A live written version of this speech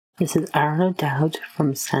This is Aaron O'Dowd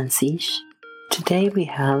from Sansish. Today we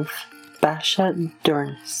have Basia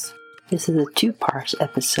Durnas. This is a two-part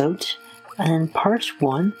episode, and in part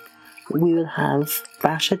one we will have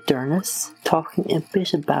Basia Durnas talking a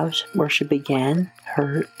bit about where she began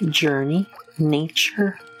her journey,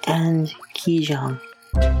 nature, and Qigong.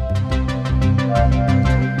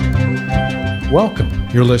 Welcome.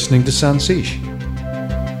 You're listening to Sansish,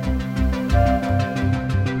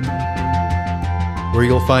 where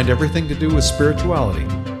you'll find everything to do with spirituality,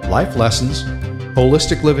 life lessons,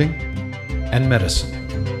 holistic living, and medicine.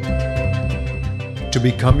 To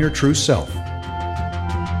become your true self.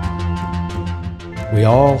 We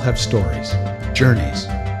all have stories, journeys,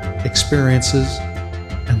 experiences,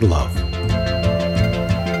 and love.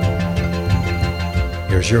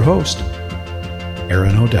 Here's your host,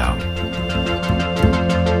 Aaron O'Dowd.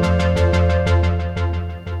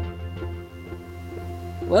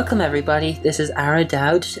 Welcome everybody, this is Aaron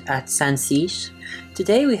O'Dowd at Sansish.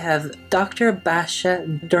 Today we have Dr. Basia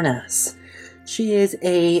Durnas. She is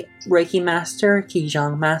a Reiki master,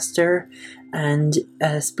 Qigong master, and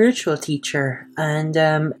a spiritual teacher. And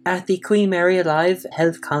at the Queen Mary Alive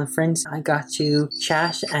Health Conference, I got to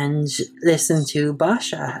chat and listen to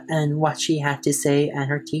Basia and what she had to say and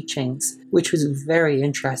her teachings, which was very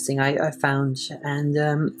interesting, I found.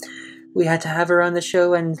 And we had to have her on the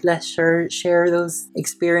show and let her share those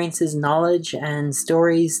experiences, knowledge, and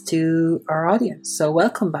stories to our audience. So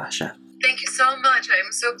welcome, Basia. Thank you so much.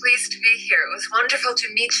 I'm so pleased to be here. It was wonderful to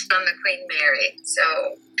meet you on the Queen Mary. So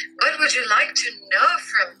what would you like to know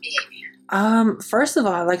from me? First of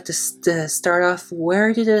all, I'd like to start off,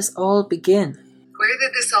 where did this all begin? Where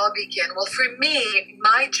did this all begin? Well, for me,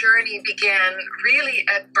 my journey began really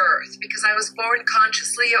at birth because I was born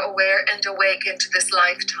consciously aware and awake into this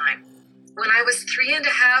lifetime. When I was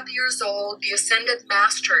 3.5 years old, the Ascended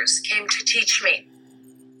Masters came to teach me.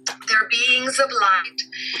 They're beings of light.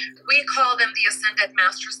 We call them the Ascended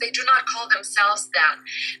Masters. They do not call themselves that.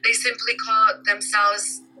 They simply call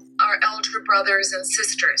themselves our elder brothers and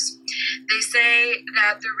sisters. They say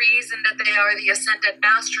that the reason that they are the Ascended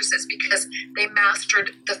Masters is because they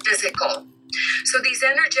mastered the physical. So these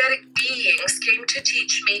energetic beings came to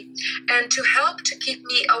teach me and to help to keep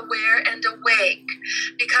me aware and awake,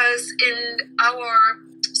 because in our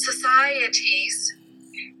societies,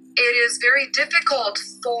 it is very difficult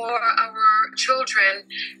for our children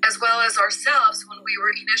as well as ourselves. When we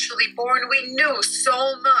were initially born, we knew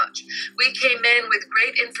so much. We came in with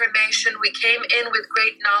great information. We came in with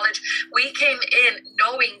great knowledge. We came in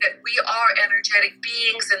knowing that we are energetic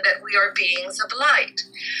beings and that we are beings of light.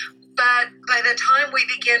 But by the time we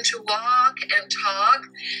begin to walk and talk,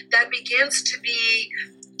 that begins to be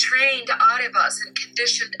trained out of us and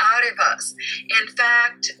conditioned out of us. In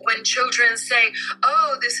fact, when children say,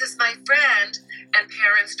 "Oh, this is my friend," and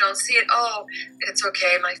parents don't see it, "Oh, it's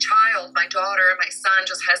okay, my child, my daughter, my son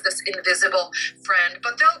just has this invisible friend,"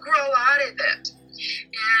 but they'll grow out of it.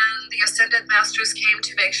 And the Ascended Masters came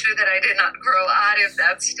to make sure that I did not grow out of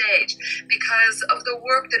that stage because of the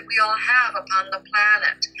work that we all have upon the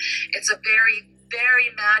planet. It's a very,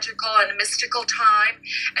 very magical and mystical time,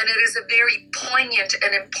 and it is a very poignant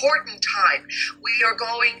and important time. We are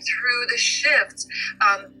going through the shifts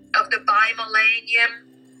of the bimillennium.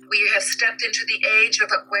 We have stepped into the age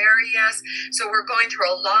of Aquarius, so we're going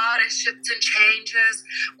through a lot of shifts and changes.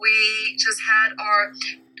 We just had our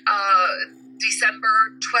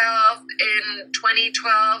December 12th in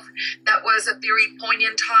 2012. That was a very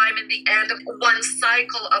poignant time in the end of one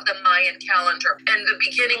cycle of the Mayan calendar and the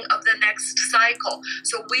beginning of the next cycle.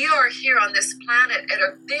 So we are here on this planet at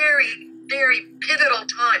a very, very pivotal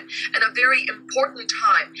time and a very important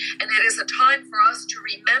time. And it is a time for us to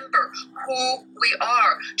remember who we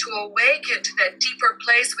are, to awaken to that deeper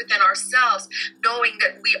place within ourselves, knowing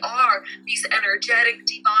that we are these energetic,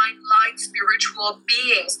 divine, light, spiritual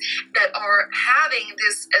beings that are having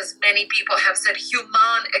this, as many people have said,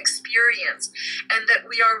 human experience, and that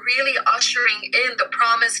we are really ushering in the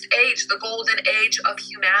promised age, the golden age of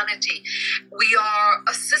humanity. We are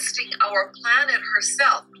assisting our planet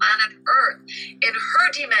herself, planet Earth, in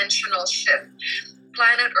her dimensional shift.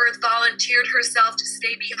 Planet Earth volunteered herself to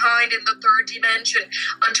stay behind in the third dimension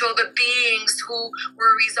until the beings who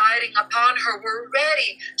were residing upon her were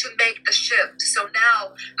ready to make the shift. So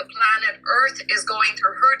now the planet Earth is going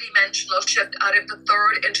through her dimensional shift out of the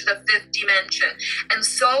third into the fifth dimension. And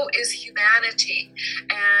so is humanity.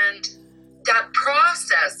 And that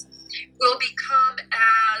process will become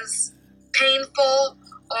as painful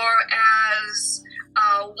or as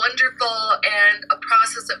wonderful and a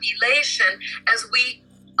process of elation as we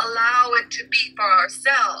allow it to be for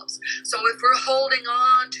ourselves. So if we're holding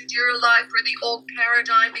on to dear life or the old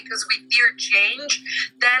paradigm because we fear change,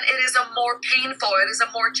 then it is a more painful, it is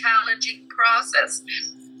a more challenging process.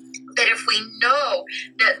 That if we know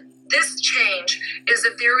that this change is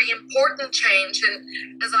a very important change,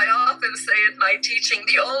 and as I often say in my teaching,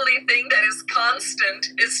 the only thing that is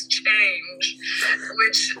constant is change,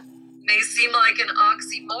 which may seem like an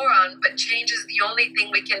oxymoron, but change is the only thing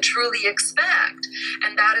we can truly expect,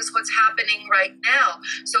 and that is what's happening right now.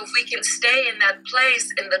 So if we can stay in that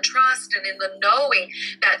place, in the trust and in the knowing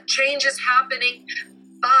that change is happening,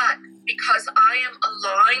 but because I am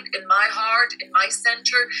aligned in my heart, in my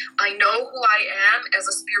center, I know who I am as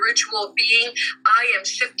a spiritual being. I am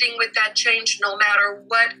shifting with that change no matter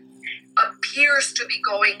what appears to be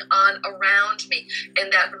going on around me in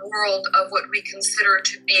that world of what we consider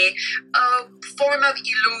to be a form of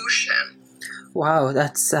illusion. Wow,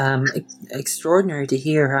 that's extraordinary to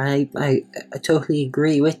hear. I totally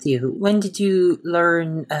agree with you. When did you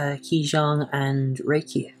learn Qigong and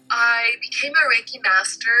Reiki? I became a Reiki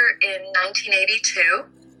master in 1982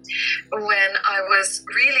 when I was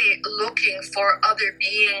really looking for other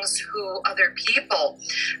beings, other people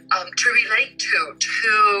to relate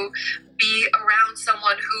to be around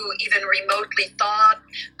someone who even remotely thought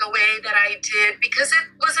the way that I did, because it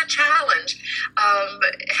was a challenge.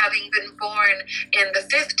 Having been born in the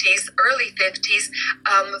 50s, early 50s,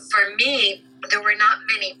 for me, there were not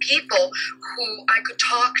many people who I could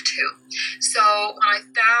talk to. So when I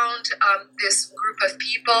found this group of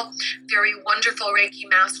people, very wonderful Reiki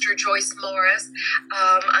master Joyce Morris,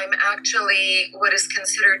 I'm actually what is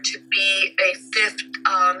considered to be a fifth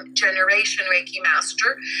generation Reiki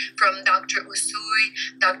master from Dr.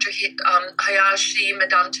 Usui, Dr. Hayashi,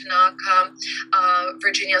 Madame Tanaka,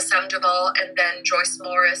 Virginia Sandoval, and then Joyce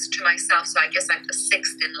Morris to myself. So I guess I'm the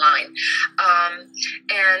sixth in line.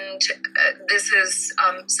 This is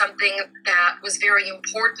something that was very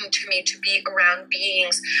important to me, to be around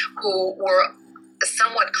beings who were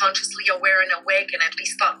somewhat consciously aware and awake, and at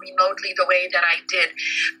least thought remotely the way that I did.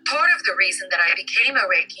 Part of the reason that I became a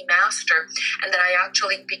Reiki master and that I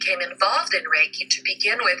actually became involved in Reiki to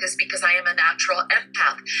begin with is because I am a natural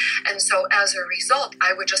empath. And so as a result,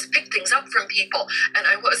 I would just pick things up from people, and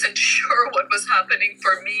I wasn't sure what was happening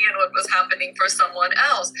for me and what was happening for someone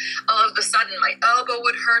else. All of a sudden, my elbow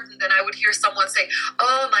would hurt, and then I would hear someone say,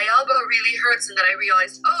 "Oh, my elbow really hurts," and then I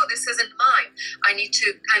realized, "Oh, this isn't mine. I need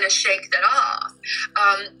to kind of shake that off."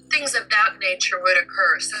 Things of that nature would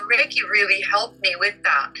occur. So Reiki really helped me with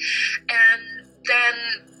that. And then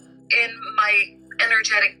in my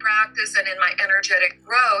energetic practice and in my energetic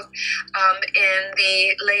growth, in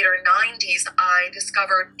the later 90s, I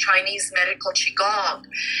discovered Chinese medical Qigong.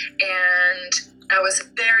 And I was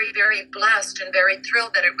very, very blessed and very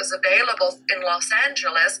thrilled that it was available in Los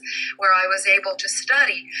Angeles, where I was able to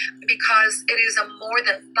study, because it is a more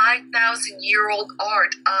than 5,000-year-old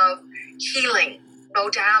art of healing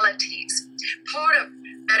modalities. Part of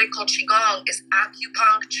medical Qigong is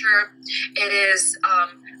acupuncture, it is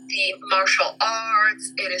the martial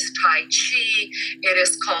arts, it is Tai Chi, it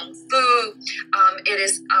is Kung Fu, it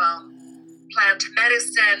is plant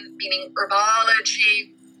medicine, meaning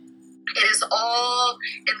herbology. It is all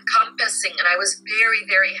encompassing, and I was very,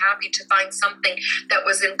 very happy to find something that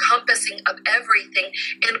was encompassing of everything,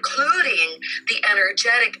 including the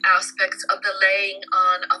energetic aspects of the laying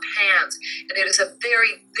on of hands. And it is a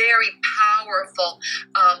very, very powerful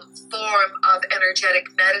form of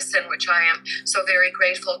energetic medicine, which I am so very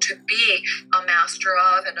grateful to be a master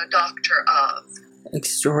of and a doctor of.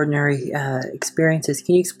 Extraordinary experiences.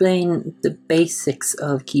 Can you explain the basics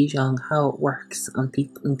of Qigong, how it works on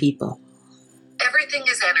people? Everything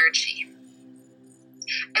is energy.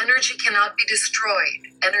 Energy cannot be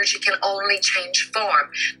destroyed. Energy can only change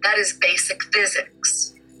form. That is basic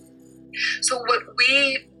physics. So what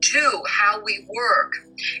we do, how we work,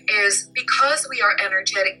 is because we are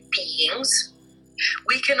energetic beings,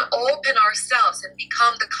 we can open ourselves and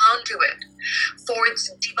become the conduit for its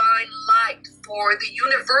divine light, for the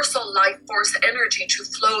universal life force energy to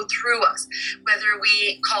flow through us, whether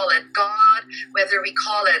we call it God, whether we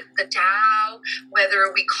call it the Tao,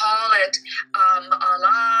 whether we call it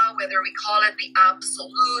Allah, whether we call it the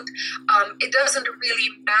Absolute. It doesn't really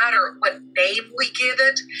matter what name we give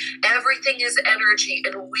it. Everything is energy,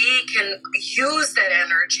 and we can use that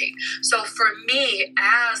energy. So for me,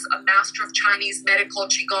 as a master of Chinese medical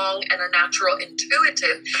Qigong and a natural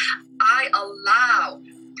intuitive, I allow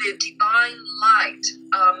the divine light,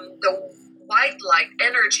 the white light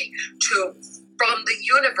energy, to from the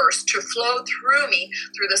universe to flow through me,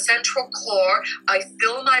 through the central core. I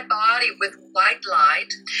fill my body with white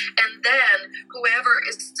light, and then whoever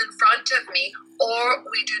is in front of me, or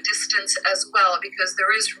we do distance as well, because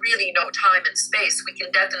there is really no time and space. We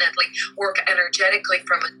can definitely work energetically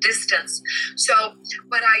from a distance. So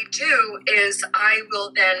what I do is I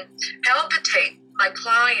will then palpitate my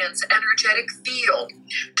client's energetic field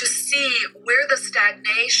to see where the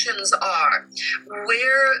stagnations are,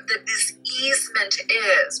 where the diseasement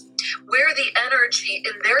is, where the energy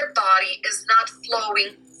in their body is not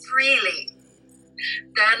flowing freely.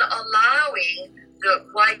 Then allowing the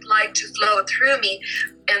white light to flow through me,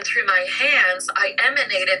 and through my hands, I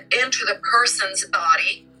emanate it into the person's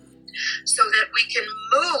body so that we can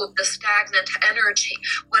move the stagnant energy,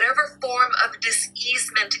 whatever form of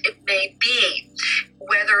diseasement it may be,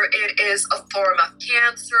 whether it is a form of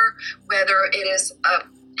cancer, whether it is a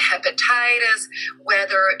hepatitis,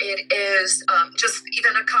 whether it is just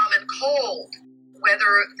even a common cold,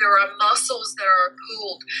 whether there are muscles that are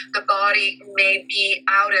pulled, the body may be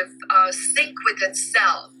out of sync with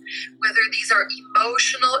itself, whether these are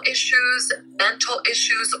emotional issues, mental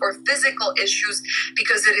issues, or physical issues,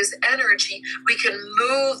 because it is energy, we can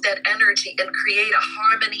move that energy and create a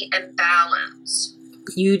harmony and balance.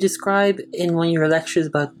 You describe in one of your lectures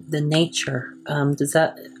about the nature. Does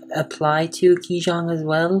that apply to Qigong as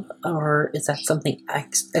well, or is that something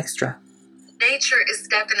extra? Nature is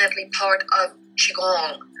definitely part of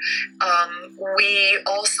Qigong. We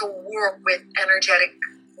also work with energetic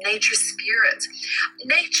nature spirits.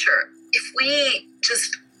 Nature, if we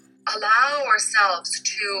just allow ourselves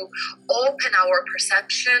to open our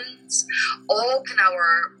perceptions, open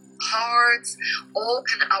our hearts,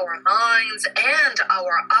 open our minds and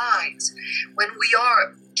our eyes, when we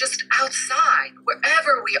are just outside,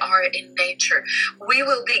 wherever we are in nature, we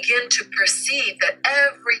will begin to perceive that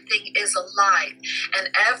everything is alive and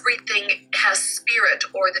everything has spirit,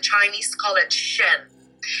 or the Chinese call it Shen.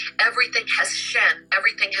 Everything has Shen,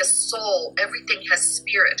 everything has soul, everything has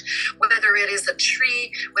spirit. Whether it is a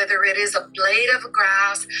tree, whether it is a blade of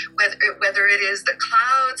grass, whether it is the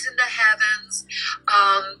clouds in the heavens,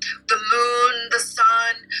 the moon, the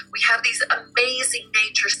sun, we have these amazing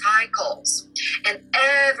nature cycles. And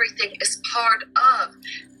everything is part of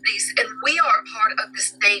these, and we are part of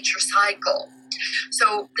this nature cycle.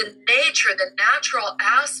 So the nature, the natural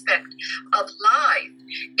aspect of life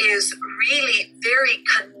is really very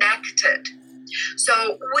connected.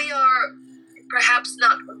 So we are perhaps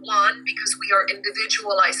not one because we are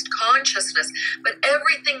individualized consciousness, but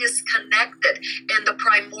everything is connected in the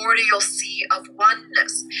primordial sea of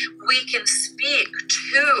oneness. We can speak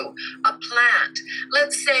to a plant.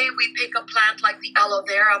 Let's say we pick a plant like the aloe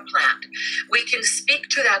vera plant. We can speak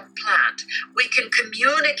to that plant. We can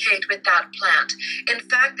communicate with that plant. In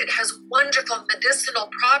fact, it has wonderful medicinal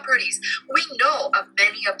properties. We know of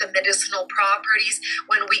many of the medicinal properties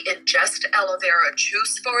when we ingest aloe vera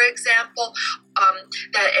juice, for example.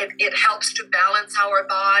 That it helps to balance our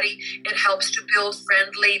body. It helps to build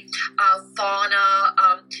friendly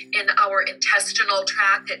fauna in our intestinal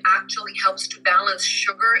tract. It actually helps to balance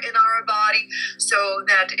sugar in our body so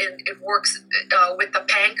that it works with the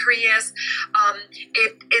pancreas.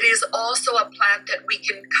 It is also a plant that we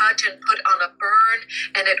can cut and put on a burn,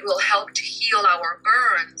 and it will help to heal our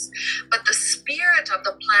burns. But the spirit of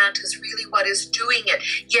the plant is really what is doing it.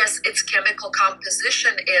 Yes, its chemical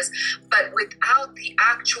composition is, but without the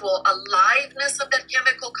actual aliveness of that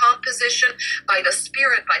chemical composition, by the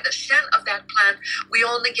spirit, by the Shen of that plant, we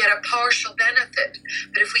only get a partial benefit.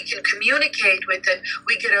 But if we can communicate with it,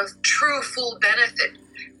 we get a true full benefit.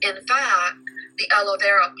 In fact, the aloe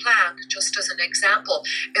vera plant, just as an example,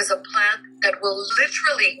 is a plant that will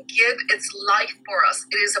literally give its life for us.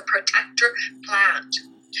 It is a protector plant.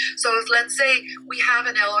 So if, let's say, we have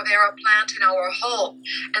an aloe vera plant in our home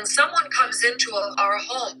and someone comes into our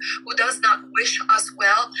home who does not wish us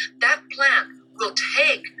well, that plant will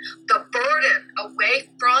take the burden away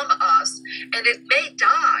from us, and it may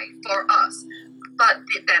die for us. But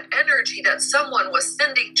that energy that someone was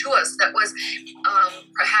sending to us, that was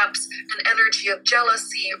perhaps an energy of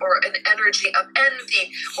jealousy or an energy of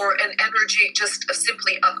envy or an energy just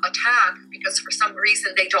simply of attack, because for some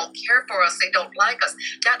reason they don't care for us, they don't like us,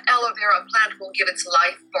 that aloe vera plant will give its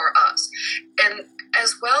life for us. And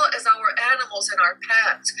as well as our animals and our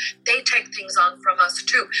pets, they take things on from us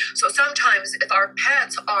too. So sometimes if our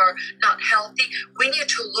pets are not healthy, we need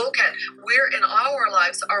to look at where in our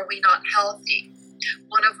lives are we not healthy.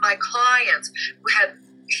 One of my clients who had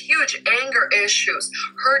huge anger issues,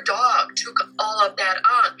 her dog took all of that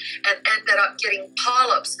on and ended up getting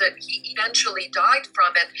polyps that he eventually died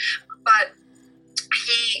from it. But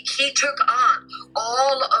he took on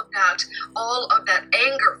all of that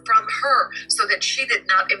anger from her so that she did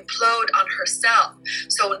not implode on herself.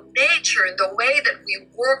 So nature and the way that we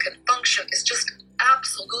work and function is just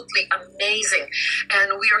absolutely amazing.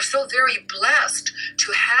 And we are so very blessed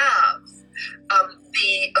to have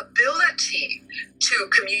the ability to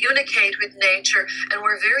communicate with nature, and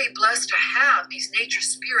we're very blessed to have these nature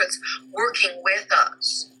spirits working with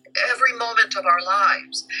us every moment of our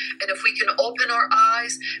lives. And if we can open our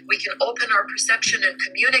eyes, we can open our perception and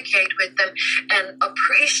communicate with them and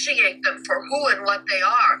appreciate them for who and what they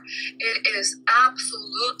are. It is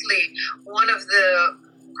absolutely one of the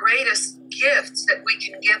greatest gifts that we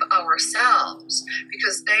can give ourselves,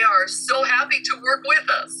 because they are so happy to work with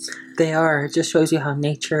us. They are. It just shows you how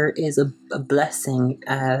nature is a blessing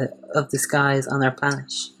of the skies on our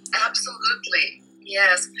planet. Absolutely.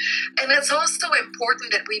 Yes. And it's also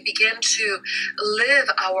important that we begin to live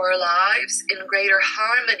our lives in greater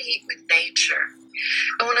harmony with nature.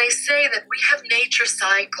 And when I say that we have nature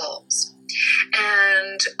cycles,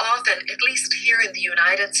 and often, at least here in the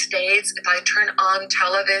United States, if I turn on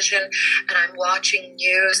television and I'm watching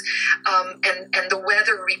news, and the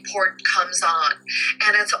weather report comes on,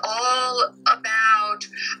 and it's all about,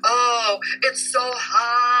 oh, it's so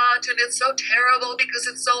hot and it's so terrible because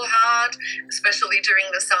it's so hot, especially during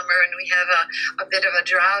the summer, and we have a bit of a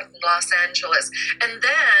drought in Los Angeles. And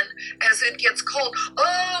then, as it gets cold,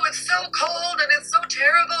 oh, it's so cold and it's so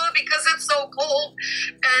terrible because it's so cold.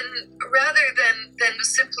 And rather than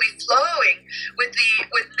simply flowing with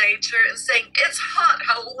nature and saying, it's hot,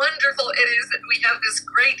 how wonderful it is that we have this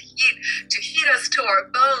great heat to heat us to our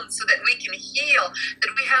bones so that we can heal,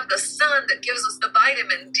 that we have the sun that gives us the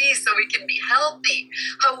vitamin D so we can be healthy.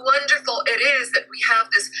 How wonderful it is that we have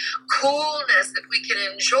this coolness that we can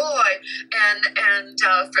enjoy. And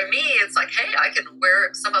for me, it's like, hey, I can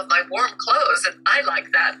wear some of my warm clothes, and I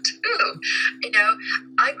like that too. You know,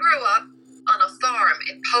 I grew up on a farm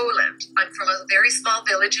in Poland. I'm from a very small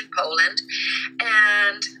village in Poland,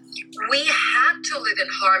 and we had to live in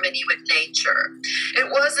harmony with nature. It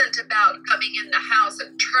wasn't about coming in the house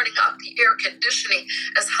and turning up the air conditioning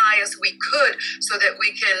as high as we could so that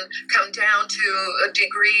we can come down to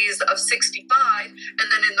degrees of 65, and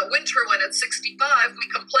then in the winter when it's 65, we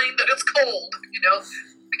complain that it's cold, you know,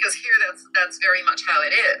 because here that's very much how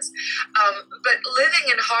it is. But living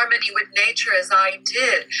in harmony with nature as I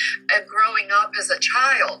did growing up as a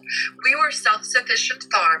child, we were self-sufficient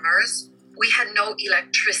farmers. We had no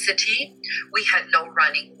electricity. We had no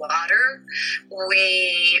running water.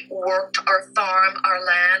 We worked our farm, our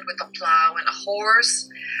land with a plow and a horse.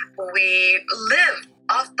 We lived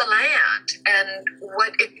off the land and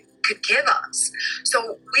what it could give us.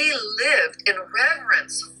 So we lived in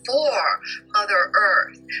reverence for Mother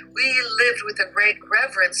Earth. We lived with a great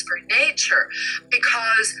reverence for nature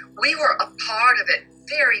because we were a part of it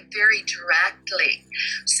very, very directly.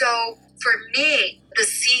 So for me, the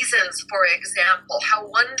seasons, for example, how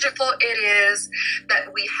wonderful it is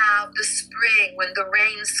that we have the spring when the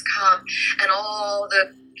rains come and all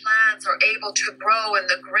the plants are able to grow and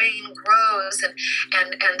the grain grows and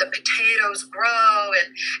the potatoes grow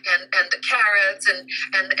and the carrots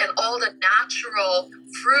and all the natural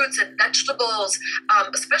fruits and vegetables,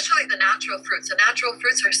 especially the natural fruits. The natural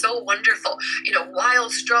fruits are so wonderful. You know,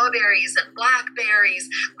 wild strawberries and blackberries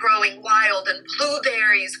growing wild and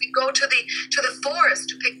blueberries. We go to the forest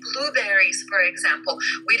to pick blueberries, for example.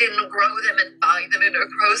 We didn't grow them and buy them in a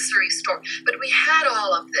grocery store, but we had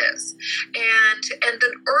all of this. And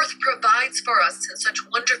the earth provides for us in such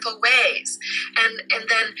wonderful ways. And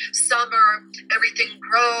then summer, everything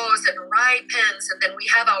grows and ripens, and then we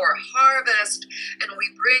have our harvest, and we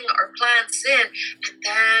bring our plants in, and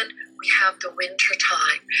then we have the winter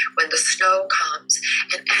time when the snow comes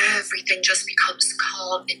and everything just becomes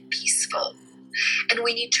calm and peaceful. And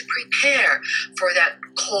we need to prepare for that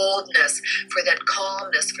coldness, for that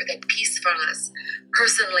calmness, for that peacefulness.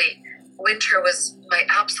 Personally, winter was my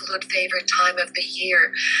absolute favorite time of the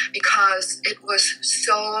year because it was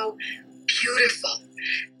so beautiful.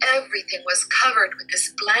 Everything was covered with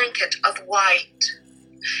this blanket of white.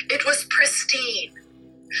 It was pristine.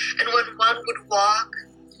 And when one would walk,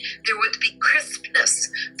 there would be crispness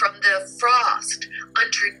from the frost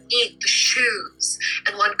underneath the shoes,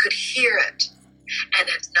 and one could hear it. And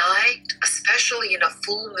at night, especially in a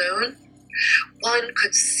full moon, one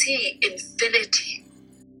could see infinity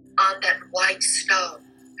on that white snow.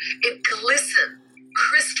 It glistened.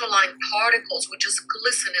 Crystalline particles would just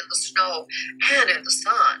glisten in the snow and in the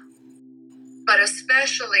sun. But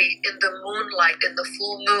especially in the moonlight, in the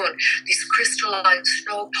full moon, these crystalline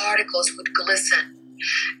snow particles would glisten.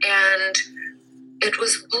 And It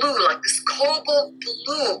was blue, like this cobalt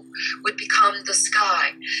blue would become the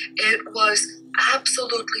sky. It was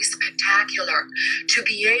absolutely spectacular to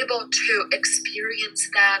be able to experience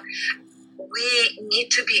that. We need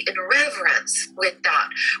to be in reverence with that,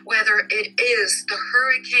 whether it is the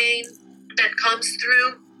hurricane that comes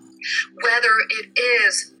through, whether it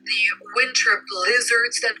is the winter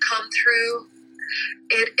blizzards that come through.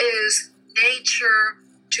 It is nature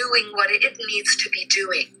doing what it needs to be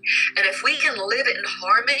doing. And if we can live in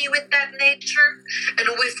harmony with that nature, and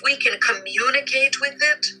if we can communicate with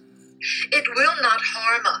it, it will not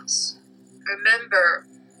harm us. Remember,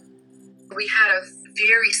 we had a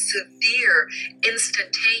very severe,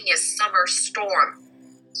 instantaneous summer storm.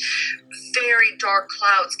 Very dark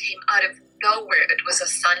clouds came out of nowhere. It was a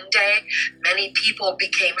Sunday. Many people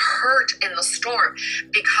became hurt in the storm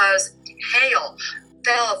because hail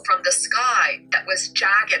fell from the sky that was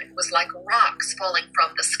jagged. It was like rocks falling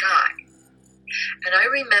from the sky. And I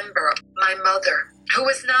remember my mother, who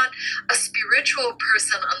was not a spiritual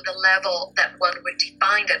person on the level that one would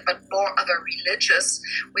define it, but more of a religious,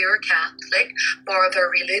 we were Catholic, more of a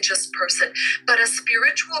religious person, but a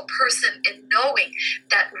spiritual person in knowing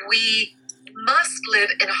that we must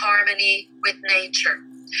live in harmony with nature.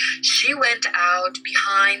 She went out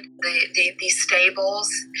behind the stables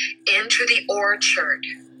into the orchard,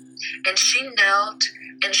 and she knelt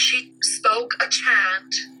and she spoke a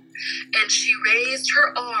chant, and she raised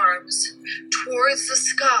her arms towards the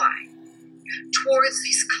sky, towards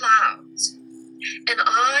these clouds. And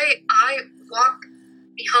I walked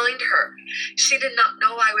behind her. She did not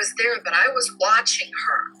know I was there, but I was watching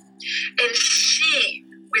her. And she,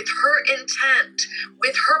 with her intent,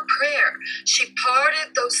 with her prayer, she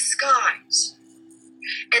parted those skies.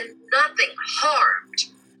 And nothing harmed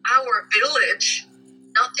our village.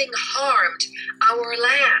 Nothing harmed our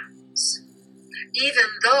lands. Even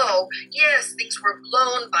though, yes, things were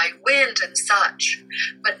blown by wind and such,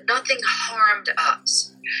 but nothing harmed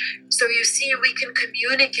us. So you see, we can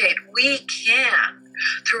communicate. We can,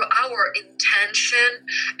 through our intention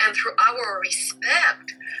and through our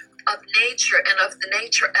respect of nature and of the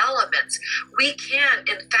nature elements, we can,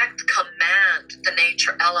 in fact, command the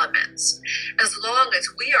nature elements. As long as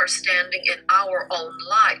we are standing in our own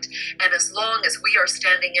light, and as long as we are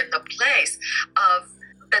standing in the place of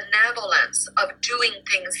benevolence, of doing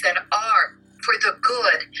things that are for the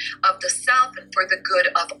good of the self and for the good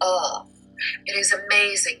of all. It is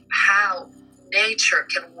amazing how nature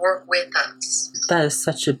can work with us. That is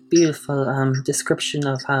such a beautiful description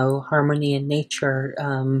of how harmony and nature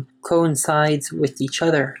coincides with each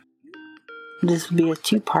other. This will be a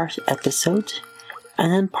 2-part episode,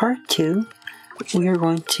 and in part 2, we are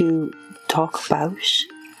going to talk about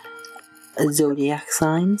zodiac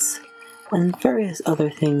signs and various other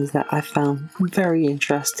things that I found very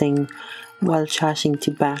interesting while chatting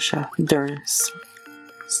to Basia Durnas.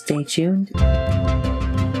 Stay tuned.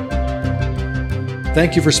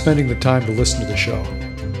 Thank you for spending the time to listen to the show.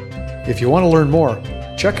 If you want to learn more,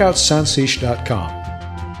 check out sancit.com.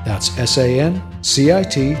 That's SANCIT.com.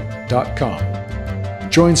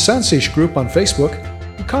 Join Sancit Group on Facebook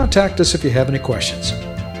and contact us if you have any questions.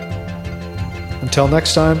 Until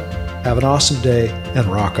next time, have an awesome day and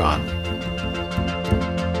rock on.